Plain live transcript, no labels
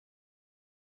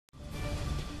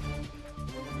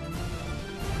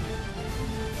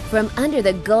From under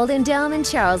the Golden Dome in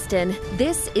Charleston,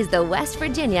 this is the West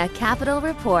Virginia Capitol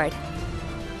Report.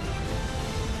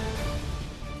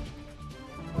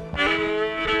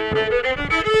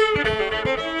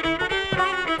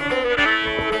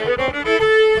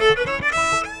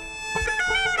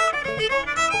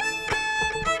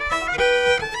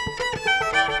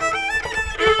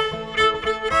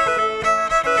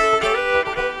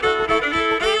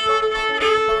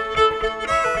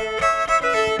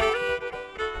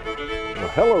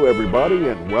 Hello everybody,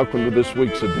 and welcome to this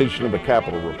week's edition of the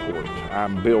Capitol Report.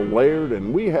 I'm Bill Laird,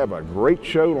 and we have a great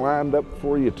show lined up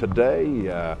for you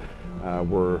today.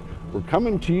 We're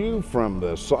coming to you from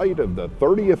the site of the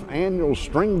 30th Annual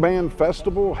String Band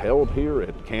Festival held here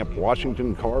at Camp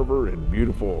Washington Carver in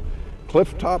beautiful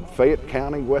Clifftop, Fayette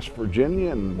County, West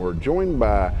Virginia, and we're joined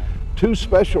by two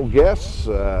special guests,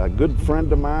 a good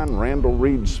friend of mine, Randall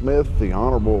Reed Smith, the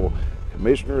Honorable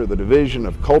Commissioner of the Division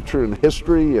of Culture and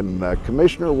History. And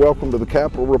Commissioner, welcome to the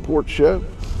Capitol Report show.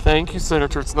 Thank you,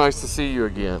 Senator. It's nice to see you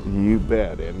again. You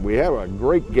bet. And we have a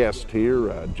great guest here,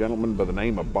 a gentleman by the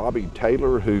name of Bobby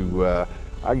Taylor, who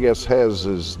I guess has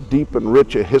as deep and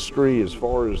rich a history as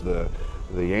far as the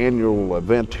annual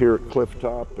event here at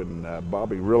Clifftop. And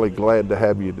Bobby, really glad to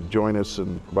have you to join us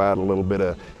and provide a little bit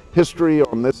of history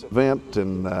on this event.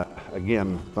 And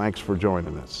again, thanks for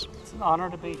joining us. It's an honor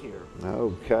to be here.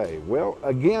 Okay, well,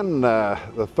 again, the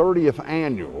 30th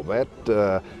annual,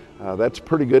 that's a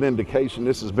pretty good indication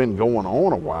this has been going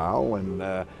on a while. And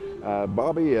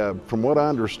Bobby, from what I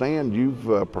understand,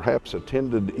 you've perhaps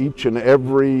attended each and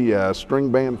every string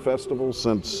band festival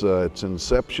since its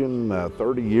inception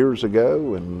 30 years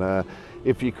ago. And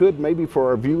if you could, maybe for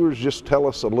our viewers, just tell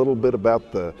us a little bit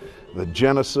about the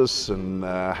genesis and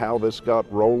how this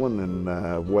got rolling and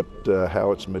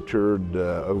how it's matured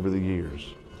over the years.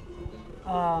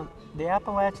 The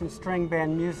Appalachian String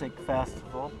Band Music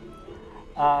Festival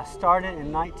started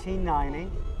in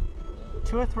 1990.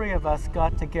 Two or three of us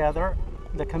got together.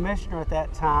 The commissioner at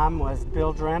that time was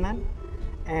Bill Drennan,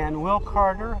 and Will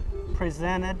Carter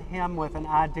presented him with an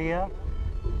idea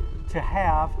to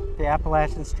have the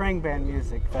Appalachian String Band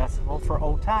Music Festival for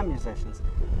old-time musicians.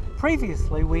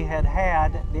 Previously, we had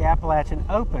the Appalachian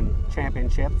Open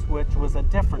Championships, which was a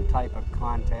different type of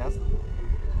contest.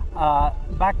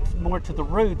 Back more to the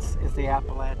roots is the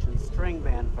Appalachian String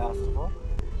Band Festival.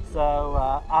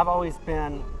 So I've always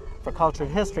been, for culture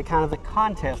and history, kind of the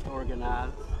contest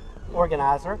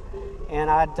organizer, and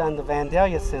I'd done the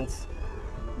Vandalia since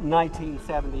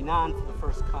 1979 for the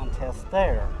first contest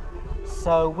there.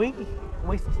 So we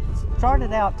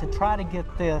started out to try to get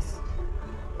this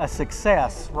a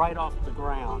success right off the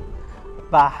ground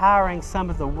by hiring some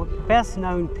of the best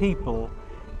known people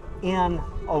in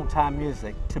old-time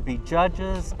music to be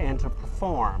judges and to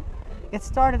perform. It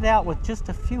started out with just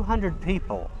a few hundred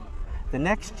people. The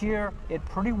next year, it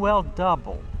pretty well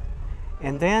doubled.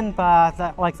 And then by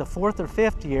the fourth or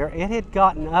fifth year, it had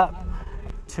gotten up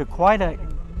to quite a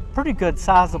pretty good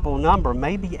sizable number,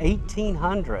 maybe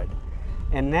 1,800.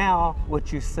 And now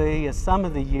what you see is some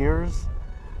of the years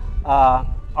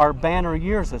are banner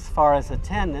years as far as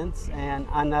attendance, and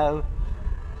I know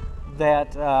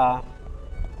that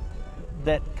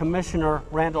that Commissioner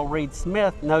Randall Reed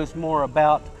Smith knows more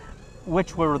about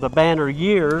which were the banner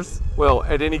years. Well,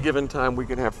 at any given time, we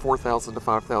can have 4,000 to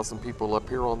 5,000 people up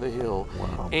here on the hill.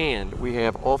 Wow. And we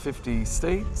have all 50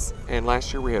 states, and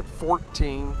last year we had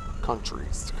 14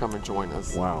 countries to come and join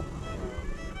us. Wow.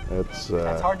 That's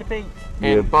hard to beat.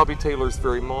 And Bobby Taylor's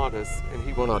very modest, and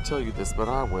he will not tell you this, but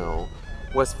I will.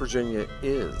 West Virginia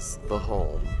is the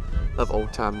home of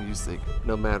old-time music,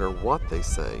 no matter what they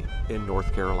say in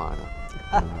North Carolina.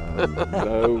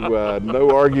 No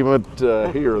argument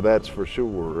here, that's for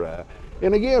sure.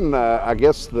 And again, I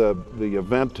guess the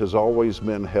event has always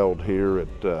been held here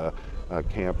at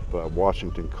Camp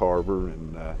Washington Carver.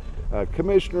 And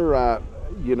Commissioner,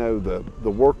 you know,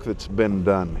 the work that's been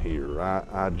done here,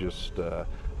 I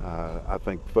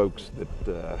think folks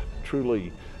that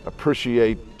truly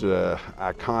appreciate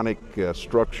iconic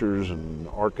structures and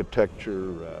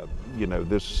architecture, you know,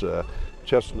 this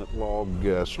chestnut log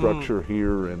structure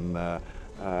here, and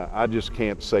I just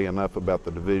can't say enough about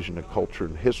the Division of Culture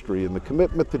and History and the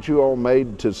commitment that you all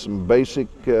made to some basic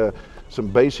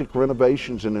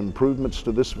renovations and improvements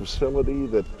to this facility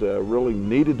that really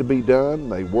needed to be done.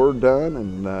 They were done,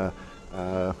 and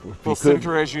well,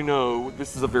 Senator, as you know,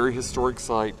 this is a very historic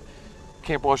site.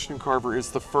 Camp Washington Carver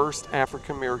is the first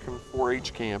African American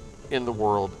 4-H camp in the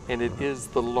world, and it is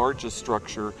the largest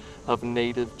structure of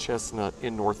native chestnut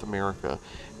in North America.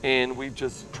 And we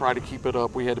just try to keep it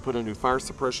up. We had to put a new fire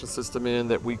suppression system in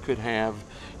that we could have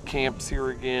camps here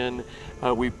again.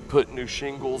 We put new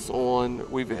shingles on.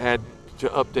 We've had to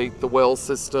update the well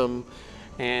system,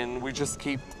 and we just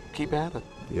keep at it.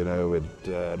 You know,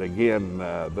 and again,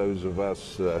 those of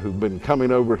us who've been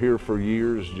coming over here for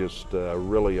years just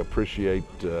really appreciate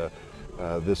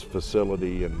this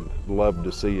facility and love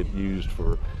to see it used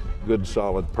for good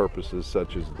solid purposes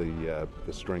such as the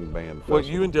string band festival. Well,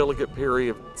 you and Delegate Perry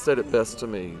have said it best to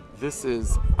me. This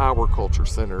is our culture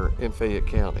center in Fayette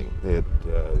County.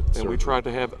 And we tried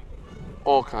to have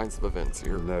all kinds of events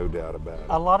here. No doubt about it.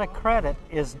 A lot of credit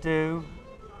is due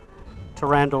to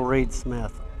Randall Reed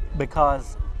Smith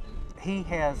because he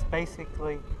has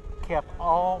basically kept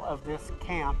all of this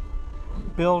camp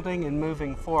building and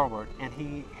moving forward, and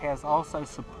he has also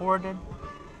supported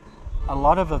a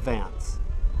lot of events.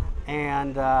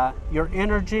 And your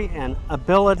energy and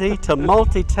ability to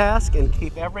multitask and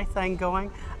keep everything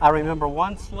going. I remember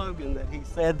one slogan that he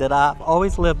said that I've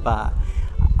always lived by.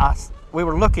 We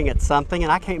were looking at something,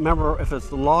 and I can't remember if it's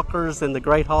the lockers in the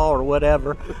Great Hall or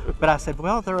whatever, but I said,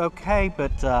 well, they're okay,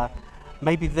 but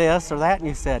maybe this or that, and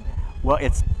you said, well,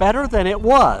 it's better than it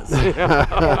was. And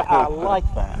I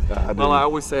like that. Well, I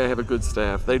always say I have a good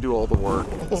staff. They do all the work,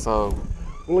 so.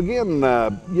 Well, again,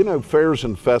 you know, fairs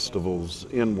and festivals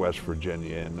in West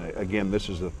Virginia, and again, this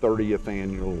is the 30th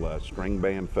annual String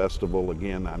Band Festival.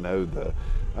 Again, I know the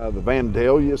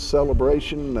Vandalia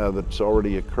celebration that's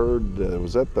already occurred.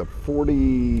 Was that the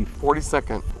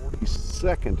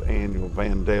 42nd annual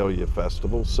Vandalia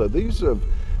Festival? So these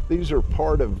are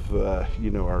part of you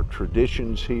know, our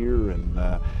traditions here. And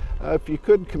if you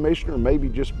could, Commissioner, maybe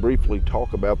just briefly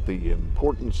talk about the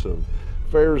importance of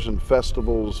fairs and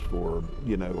festivals for,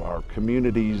 you know, our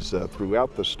communities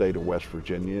throughout the state of West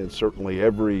Virginia. And certainly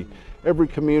every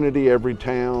community, every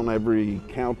town, every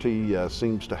county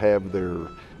seems to have their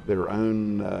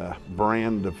own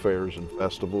brand of fairs and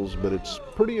festivals, but it's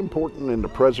pretty important in the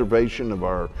preservation of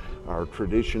our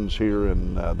traditions here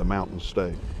in the Mountain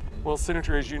State. Well,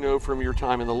 Senator, as you know from your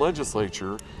time in the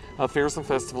legislature, fairs and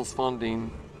festivals funding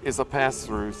is a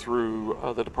pass-through through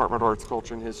the Department of Arts,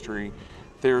 Culture, and History.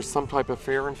 There's some type of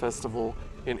fair and festival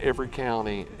in every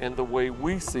county, and the way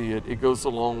we see it, it goes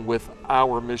along with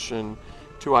our mission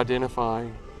to identify,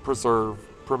 preserve,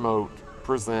 promote,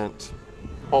 present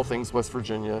all things West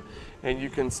Virginia. And you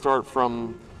can start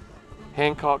from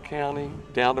Hancock County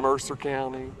down to Mercer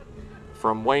County,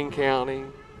 from Wayne County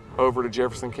over to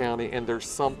Jefferson County, and there's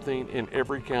something in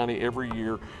every county every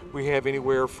year. We have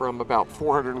anywhere from about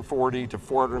 440 to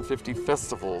 450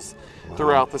 festivals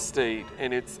throughout the state,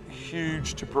 and it's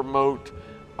huge to promote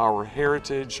our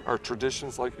heritage, our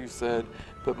traditions, like you said,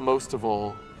 but most of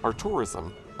all, our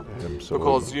tourism. Absolutely.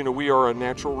 Because, you know, we are a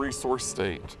natural resource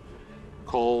state.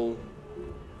 Coal,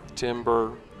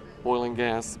 timber, oil and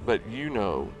gas, but you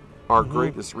know, our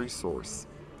greatest resource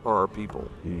are our people.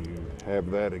 You have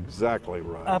that exactly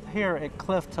right. Up here at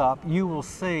Clifftop, you will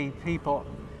see people,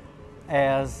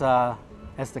 as the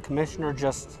Commissioner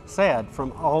just said,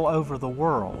 from all over the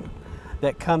world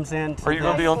that comes in. Are you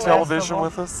going to be on television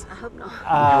with us? I hope not. You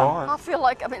are. I feel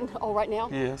like I'm in, oh, right now?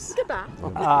 Yes. Goodbye.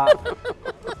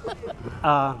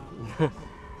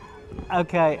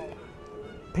 Okay,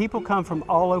 people come from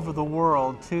all over the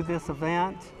world to this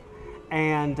event,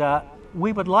 and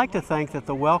we would like to think that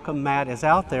the welcome mat is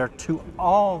out there to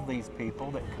all these people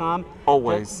that come.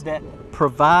 Always. That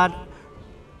provide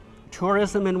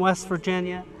tourism in West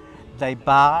Virginia. They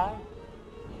buy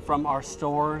from our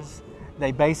stores.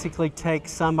 They basically take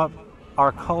some of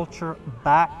our culture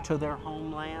back to their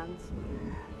homelands.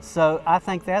 So I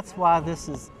think that's why this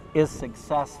is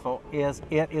successful, is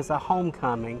it is a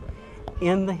homecoming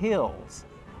in the hills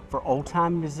for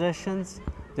old-time musicians,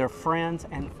 their friends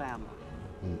and family.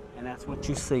 And that's what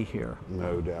you see here.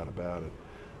 No doubt about it.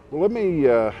 Well, let me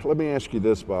ask you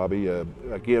this, Bobby.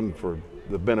 Again, for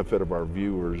the benefit of our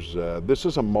viewers, this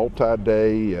is a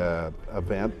multi-day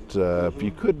event. If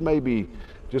you could maybe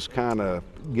just kind of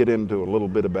get into a little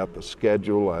bit about the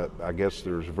schedule. I guess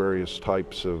there's various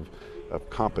types of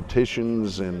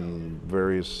competitions and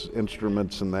various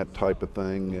instruments and that type of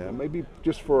thing. Maybe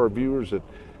just for our viewers that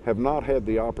have not had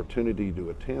the opportunity to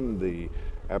attend the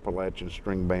Appalachian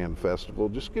String Band Festival,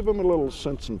 just give them a little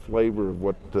sense and flavor of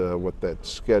what that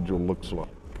schedule looks like.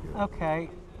 Okay,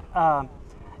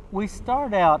 we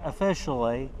start out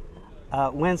officially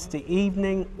Wednesday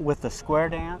evening with the square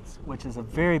dance, which is a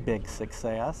very big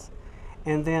success,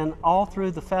 and then all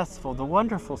through the festival, the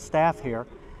wonderful staff here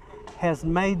has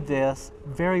made this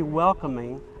very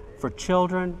welcoming for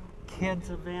children,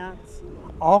 kids events,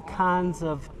 all kinds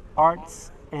of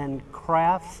arts and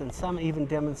crafts and some even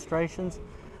demonstrations.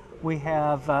 We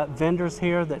have vendors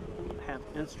here that have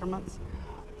instruments.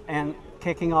 And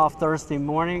kicking off Thursday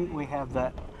morning, we have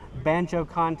the banjo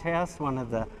contest, one of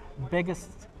the biggest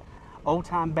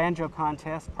old-time banjo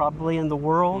contests probably in the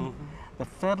world. The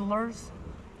fiddlers.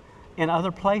 In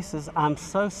other places, I'm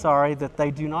so sorry that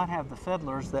they do not have the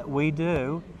fiddlers that we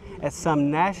do at some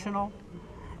national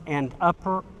and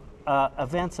upper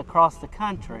events across the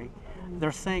country.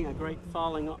 They're seeing a great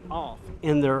falling off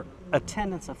in their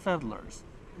attendance of fiddlers.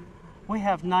 We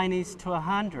have 90s to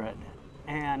 100,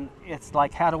 and it's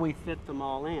like, how do we fit them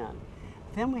all in?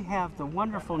 Then we have the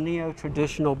wonderful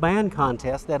neo-traditional band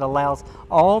contest that allows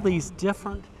all these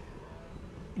different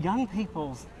young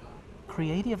people's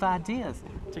creative ideas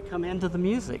to come into the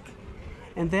music.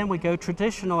 And then we go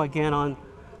traditional again on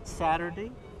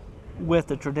Saturday with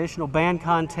the traditional band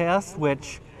contest,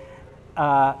 which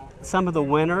some of the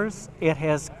winners, it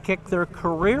has kicked their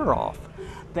career off.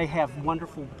 They have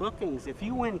wonderful bookings. If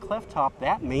you win Clifftop,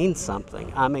 that means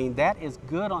something. I mean, that is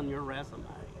good on your resume.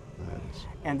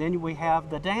 And then we have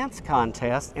the dance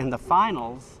contest, and the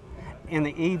finals in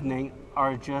the evening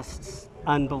are just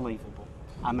unbelievable.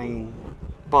 I mean,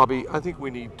 Bobby, I think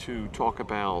we need to talk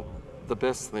about the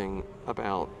best thing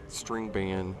about string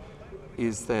band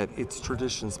is that its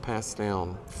traditions passed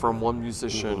down from one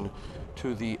musician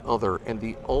to the other, and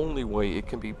the only way it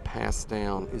can be passed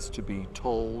down is to be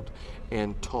told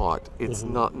and taught. It's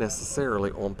not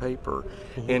necessarily on paper.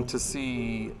 And to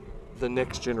see the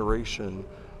next generation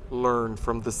learn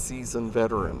from the seasoned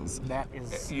veterans. that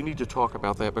is, You need to talk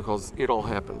about that because it all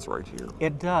happens right here.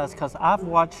 it does, because I've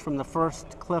watched from the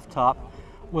first Clifftop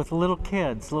with little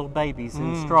kids, little babies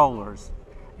in strollers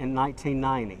in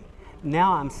 1990.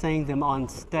 Now I'm seeing them on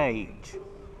stage,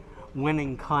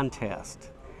 winning contests,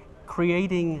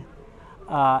 creating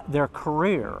their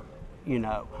career, you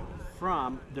know,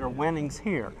 from their winnings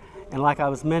here. And like I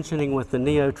was mentioning with the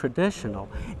neo-traditional,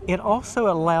 it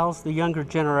also allows the younger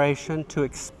generation to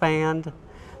expand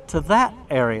to that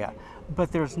area.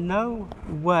 But there's no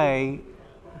way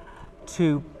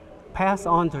to pass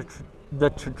on the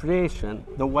tradition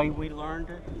the way we learned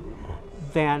it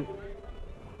than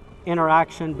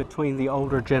interaction between the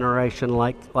older generation,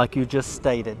 like you just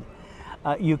stated.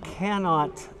 You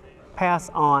cannot pass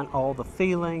on all the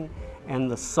feeling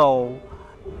and the soul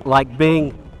like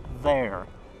being there.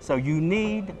 So you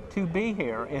need to be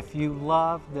here if you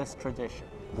love this tradition.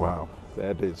 Wow,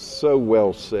 that is so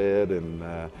well said.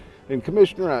 And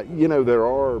Commissioner, you know, there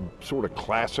are sort of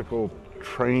classical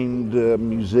trained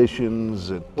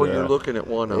musicians. Well, you're looking at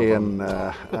one of them.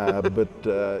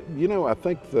 But you know, I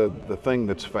think the thing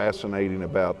that's fascinating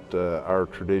about our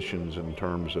traditions in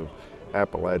terms of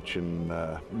Appalachian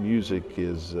music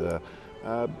is,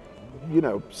 you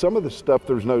know, some of the stuff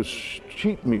there's no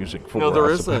sheet music for. No, there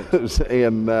I isn't. suppose.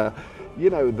 And you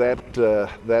know,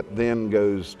 that then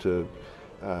goes to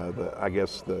I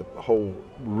guess the whole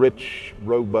rich,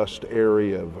 robust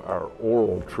area of our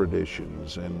oral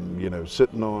traditions, and you know,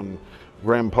 sitting on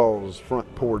Grandpa's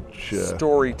front porch.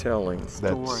 Storytelling.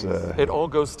 That's It all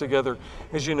goes together.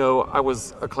 As you know, I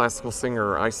was a classical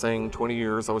singer. I sang 20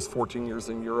 years. I was 14 years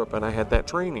in Europe, and I had that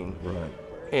training. right.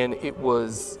 And it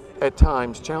was at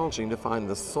times challenging to find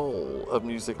the soul of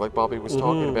music, like Bobby was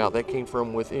talking about, that came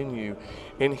from within you.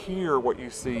 And here what you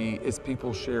see is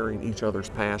people sharing each other's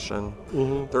passion,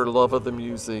 their love of the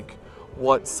music,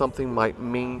 what something might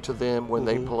mean to them when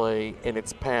they play, and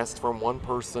it's passed from one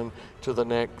person to the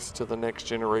next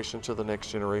generation, to the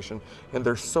next generation. And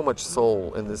there's so much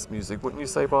soul in this music, wouldn't you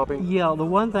say, Bobby? Yeah, the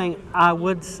one thing I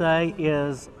would say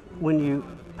is when you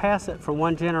pass it from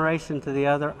one generation to the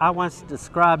other, I once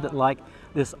described it like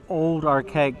this old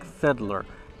archaic fiddler.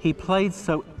 He played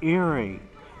so eerie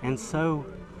and so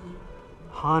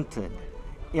haunted.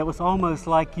 It was almost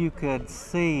like you could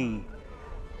see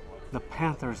the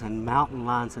panthers and mountain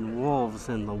lions and wolves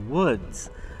in the woods.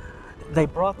 They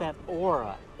brought that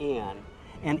aura in.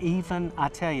 And even, I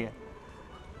tell you,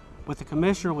 what the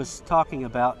commissioner was talking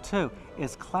about too,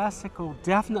 is classical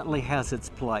definitely has its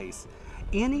place.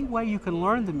 Any way you can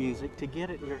learn the music to get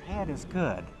it in your head is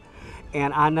good.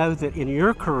 And I know that in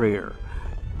your career,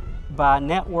 by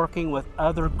networking with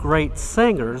other great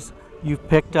singers, you've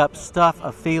picked up stuff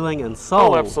of feeling and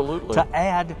soul absolutely. to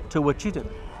add to what you do.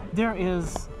 There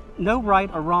is no right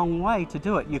or wrong way to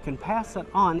do it. You can pass it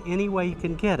on any way you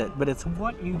can get it, but it's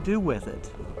what you do with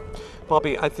it.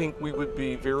 Bobby, I think we would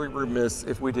be very remiss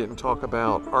if we didn't talk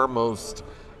about our most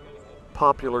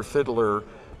popular fiddler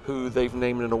who they've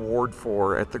named an award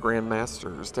for at the Grand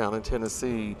Masters down in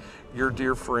Tennessee, your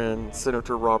dear friend,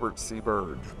 Senator Robert C.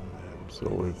 Byrd.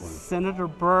 Absolutely. Senator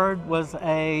Byrd was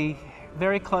a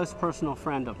very close personal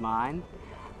friend of mine.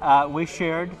 We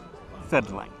shared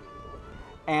fiddling,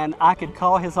 and I could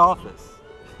call his office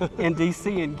in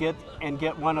D.C. and get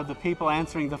one of the people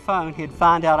answering the phone. He'd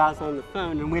find out I was on the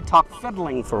phone, and we'd talk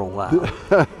fiddling for a while.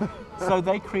 So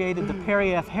they created the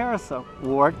Perry F. Harris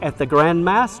Award at the Grand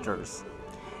Masters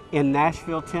in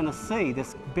Nashville, Tennessee,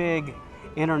 this big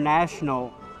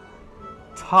international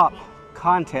top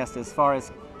contest as far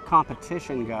as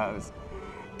competition goes.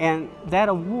 And that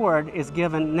award is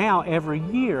given now every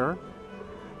year.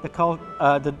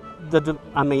 The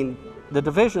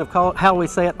division of, how we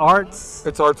say it, arts?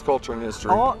 It's arts, culture, and history.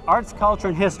 Arts, culture,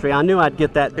 and history. I knew I'd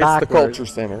get that backwards. It's the Culture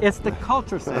Center. It's the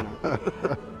Culture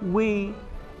Center. We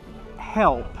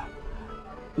help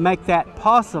make that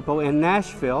possible in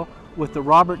Nashville with the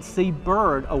Robert C.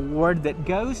 Byrd Award that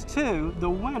goes to the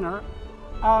winner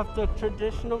of the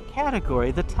traditional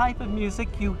category, the type of music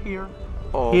you hear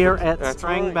here at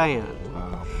String Band.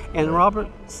 Wow. And Robert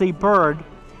C. Byrd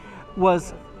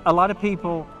was, a lot of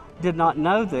people did not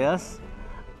know this,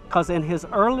 because in his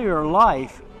earlier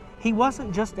life, he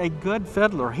wasn't just a good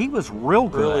fiddler, he was real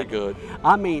good. Really good.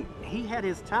 I mean, he had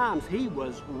his times, he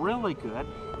was really good.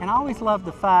 And I always loved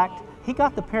the fact he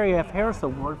got the Perry F. Harris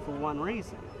Award for one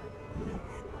reason.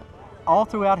 All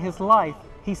throughout his life,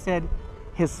 he said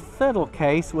his fiddle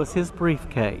case was his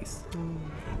briefcase.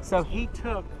 So he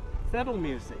took fiddle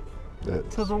music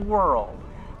to the world.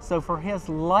 So for his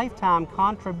lifetime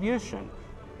contribution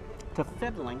to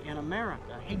fiddling in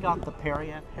America, he got the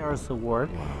Perry F. Harris Award.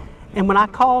 And when I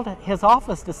called his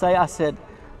office to say, I said,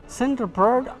 Senator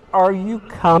Byrd, are you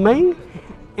coming?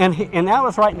 And that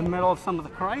was right in the middle of some of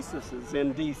the crises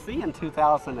in D.C. in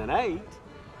 2008.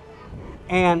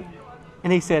 And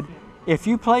he said, if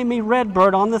you play me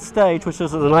Redbird on the stage, which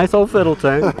is a nice old fiddle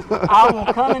tune, I will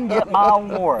come and get my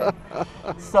award.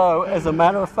 So as a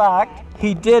matter of fact,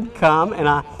 he did come, and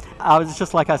I was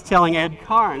just like I was telling Ed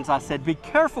Carnes, I said, be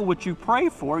careful what you pray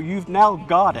for, you've now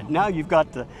got it. Now you've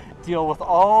got to deal with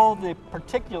all the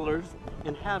particulars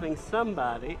in having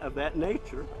somebody of that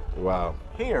nature. Wow.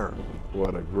 Here.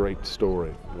 What a great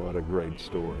story. What a great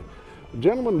story.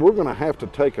 Gentlemen, we're going to have to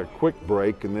take a quick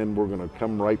break, and then we're going to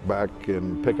come right back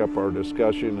and pick up our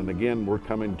discussion. And again, we're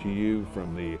coming to you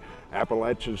from the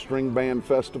Appalachian String Band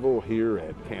Festival here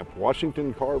at Camp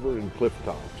Washington Carver in Cliff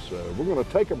Tops. We're going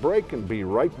to take a break and be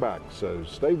right back, so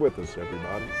stay with us,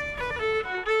 everybody.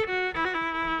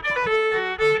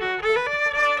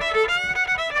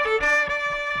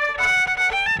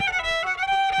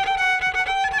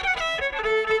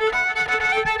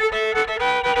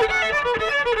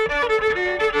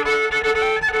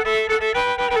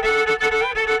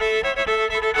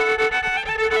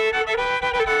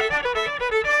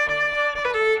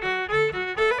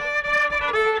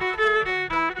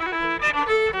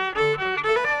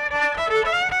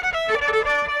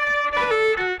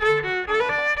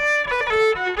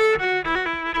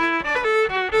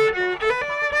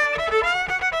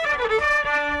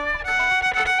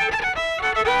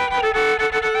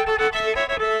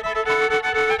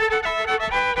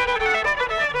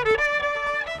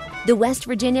 The West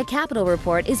Virginia Capitol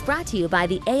Report is brought to you by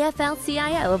the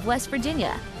AFL-CIO of West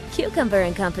Virginia, Cucumber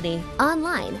 & Company,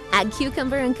 online at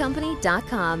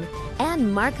cucumberandcompany.com,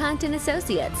 and Mark Hunt &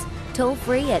 Associates, toll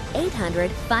free at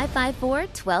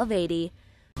 800-554-1280.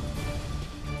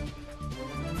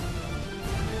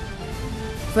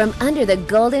 From under the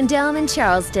Golden Dome in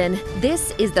Charleston,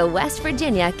 this is the West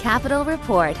Virginia Capitol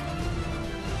Report.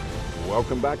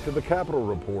 Welcome back to the Capitol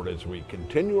Report as we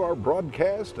continue our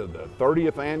broadcast of the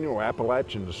 30th Annual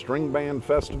Appalachian String Band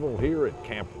Festival here at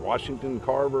Camp Washington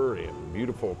Carver in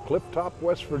beautiful Cliff Top,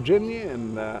 West Virginia.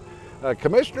 And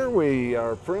Commissioner,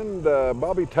 our friend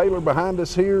Bobby Taylor behind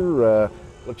us here,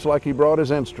 looks like he brought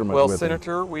his instrument with him. Well,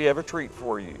 Senator, we have a treat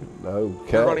for you.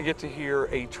 Okay. You're going to get to hear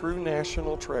a true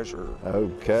national treasure.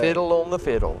 Okay. Fiddle on the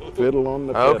fiddle. Fiddle on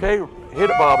the fiddle. Okay, hit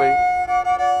it, Bobby.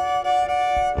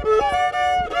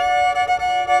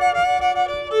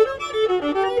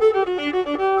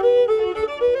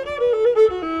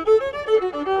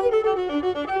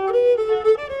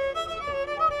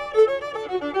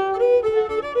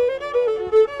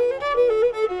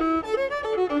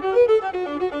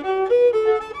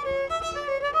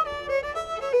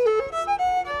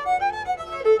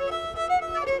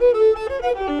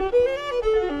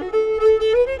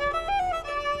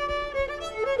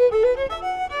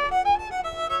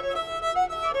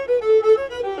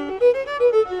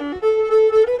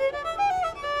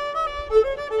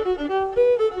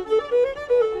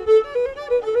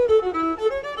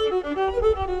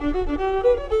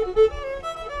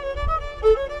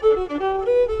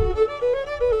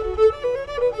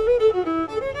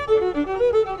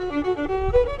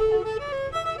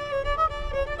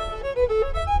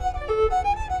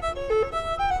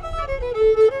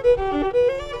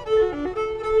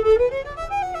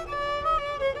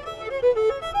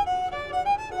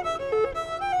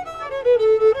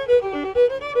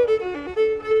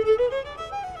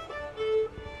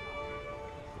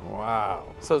 Wow.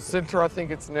 So, Senator, I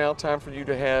think it's now time for you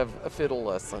to have a fiddle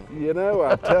lesson. You know,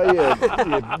 I tell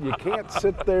you, you can't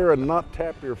sit there and not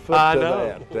tap your foot I to know.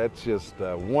 that. That's just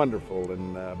wonderful.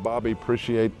 And Bobby,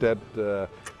 appreciate that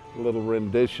little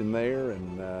rendition there.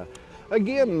 And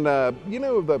again, you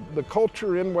know, the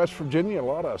culture in West Virginia, a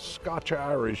lot of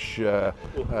Scotch-Irish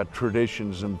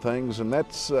traditions and things, and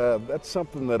that's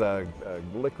something that a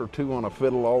lick or two on a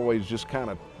fiddle always just kind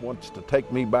of wants to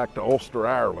take me back to Ulster,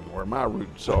 Ireland, where my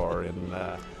roots are. And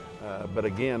but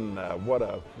again, what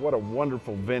a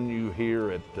wonderful venue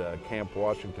here at Camp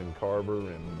Washington Carver.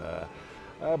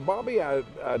 And Bobby,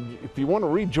 if you want to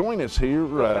rejoin us here,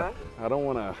 Okay. I don't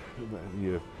want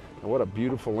to. What a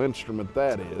beautiful instrument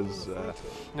that is.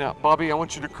 Now, Bobby, I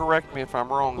want you to correct me if I'm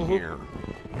wrong here,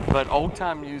 but old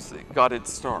time music got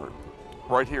its start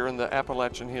right here in the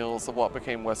Appalachian Hills of what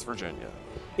became West Virginia.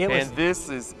 And this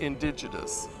is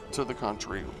indigenous to the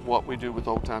country, what we do with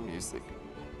old time music.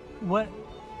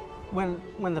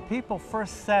 When the people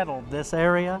first settled this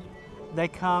area, they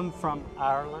come from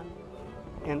Ireland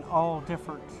and all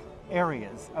different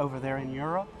areas over there in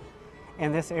Europe.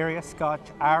 And this area,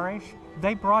 Scotch-Irish,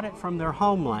 they brought it from their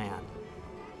homeland.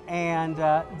 And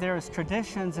there's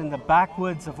traditions in the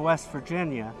backwoods of West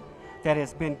Virginia that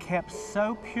has been kept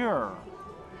so pure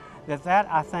that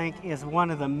I think is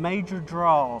one of the major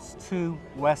draws to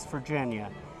West Virginia,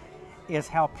 is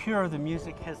how pure the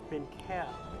music has been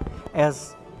kept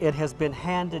as it has been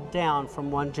handed down from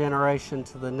one generation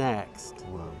to the next.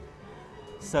 Wow.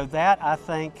 So that, I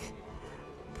think,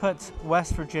 puts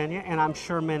West Virginia, and I'm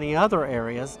sure many other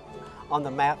areas, on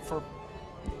the map for,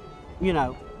 you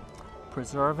know,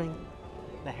 preserving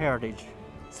the heritage.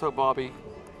 So, Bobby,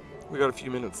 we got a few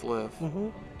minutes left.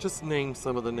 Just name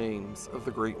some of the names of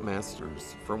the great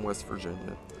masters from West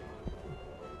Virginia.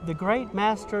 The great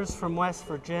masters from West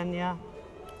Virginia,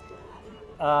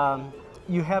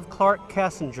 you have Clark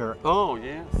Kessinger, Oh,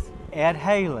 yes. Ed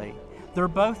Haley. They're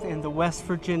both in the West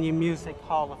Virginia Music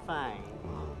Hall of Fame.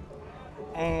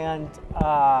 And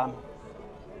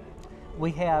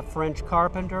we have French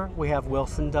Carpenter, we have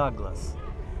Wilson Douglas.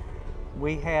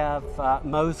 We have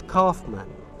Mose Kaufman.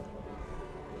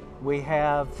 We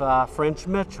have French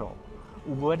Mitchell,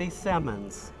 Woody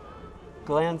Simmons,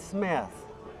 Glenn Smith,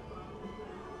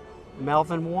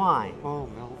 Melvin Wine, Oh,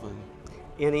 Melvin.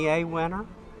 NEA winner,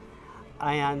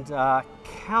 and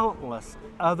countless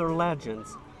other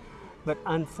legends. But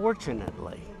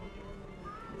unfortunately,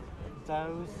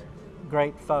 those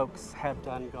great folks have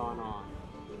done gone on.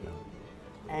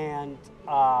 And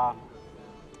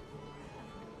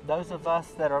those of us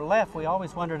that are left, we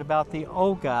always wondered about the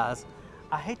old guys.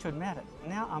 I hate to admit it,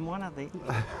 now I'm one of the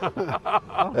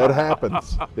It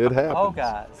happens. It happens. old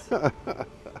guys.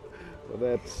 Well,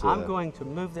 that's, I'm going to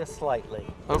move this slightly.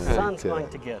 Okay. The sun's Okay. going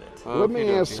to get it. Let me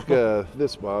Okey-dokey. ask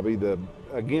this, Bobby.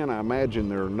 Again, I imagine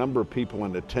there are a number of people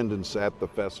in attendance at the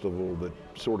festival that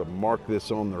sort of mark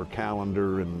this on their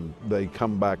calendar, and they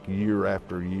come back year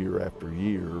after year after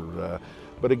year.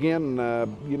 But again,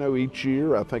 you know, each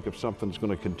year, I think if something's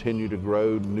going to continue to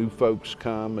grow, new folks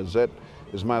come.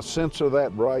 Is my sense of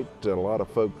that right? A lot of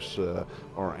folks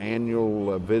are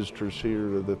annual visitors here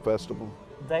to the festival.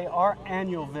 They are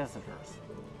annual visitors.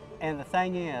 And the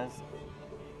thing is,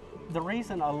 the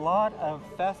reason a lot of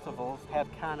festivals have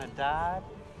kind of died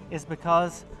is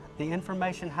because the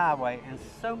information highway and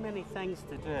so many things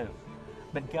to do.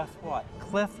 But guess what?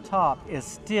 Cliff Top is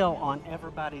still on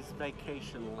everybody's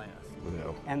vacation list.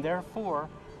 Yeah. And therefore,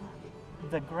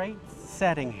 the great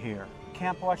setting here,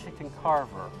 Camp Washington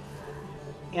Carver,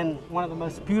 in one of the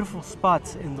most beautiful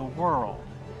spots in the world,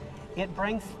 it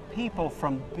brings people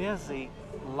from busy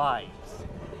lives.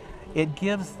 It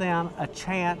gives them a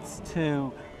chance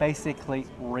to basically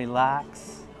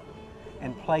relax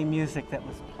and play music that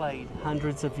was played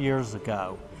hundreds of years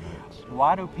ago.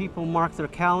 Why do people mark their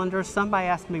calendars? Somebody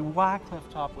asked me why Cliff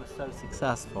Top was so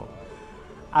successful.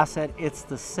 I said it's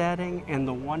the setting and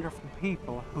the wonderful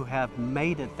people who have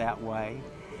made it that way.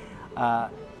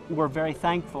 We're very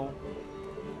thankful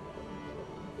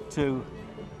to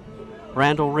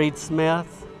Randall Reed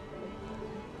Smith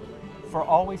for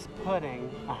always putting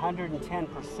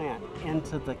 110%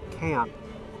 into the camp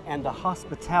and the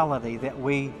hospitality that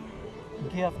we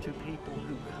give to people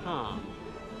who come.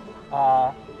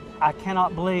 I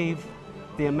cannot believe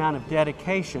the amount of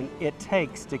dedication it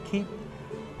takes to keep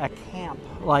a camp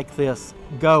like this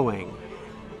going.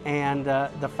 And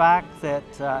the fact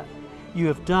that you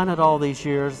have done it all these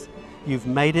years, you've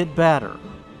made it better.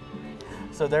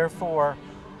 So therefore,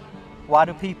 why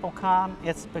do people come?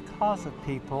 It's because of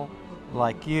people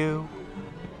like you,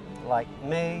 like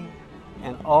me,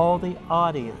 and all the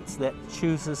audience that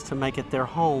chooses to make it their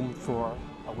home for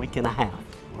a week and a half.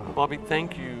 Bobby,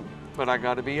 thank you, but I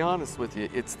got to be honest with you,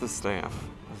 it's the staff.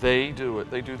 They do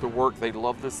it. They do the work. They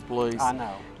love this place. I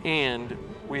know. And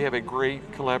we have a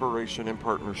great collaboration and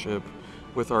partnership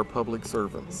with our public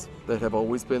servants that have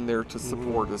always been there to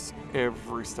support us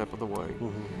every step of the way.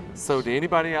 So to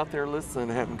anybody out there listening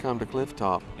that haven't come to Cliff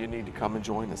Top, you need to come and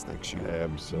join us next year.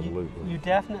 Absolutely. You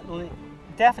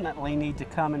definitely need to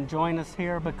come and join us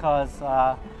here, because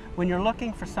when you're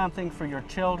looking for something for your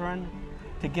children,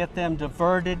 to get them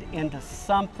diverted into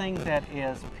something that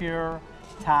is pure,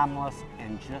 timeless,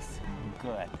 and just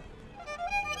good.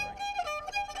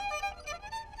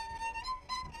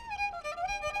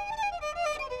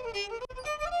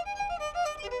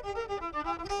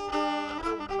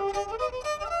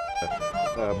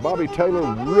 Bobby Taylor,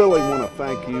 really want to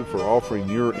thank you for offering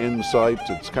your insights.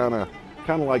 It's kind of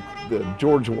like the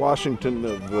George Washington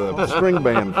of the String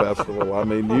Band Festival. I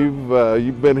mean,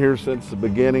 you've been here since the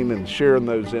beginning, and sharing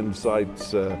those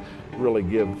insights really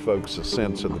give folks a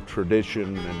sense of the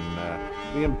tradition and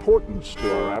the importance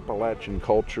to our Appalachian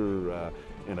culture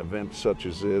in events such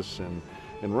as this. And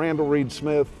Randall Reed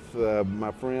Smith,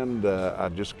 my friend, I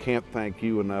just can't thank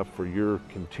you enough for your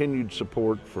continued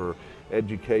support for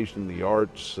education, the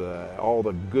arts, all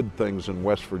the good things in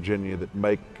West Virginia that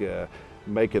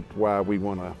make it why we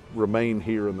want to remain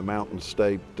here in the Mountain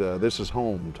State. This is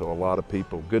home to a lot of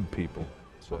people, good people.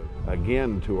 So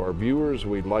again, to our viewers,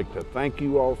 we'd like to thank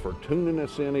you all for tuning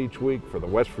us in each week for the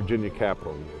West Virginia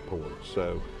Capitol Report.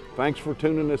 So thanks for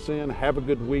tuning us in. Have a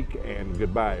good week, and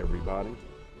goodbye, everybody.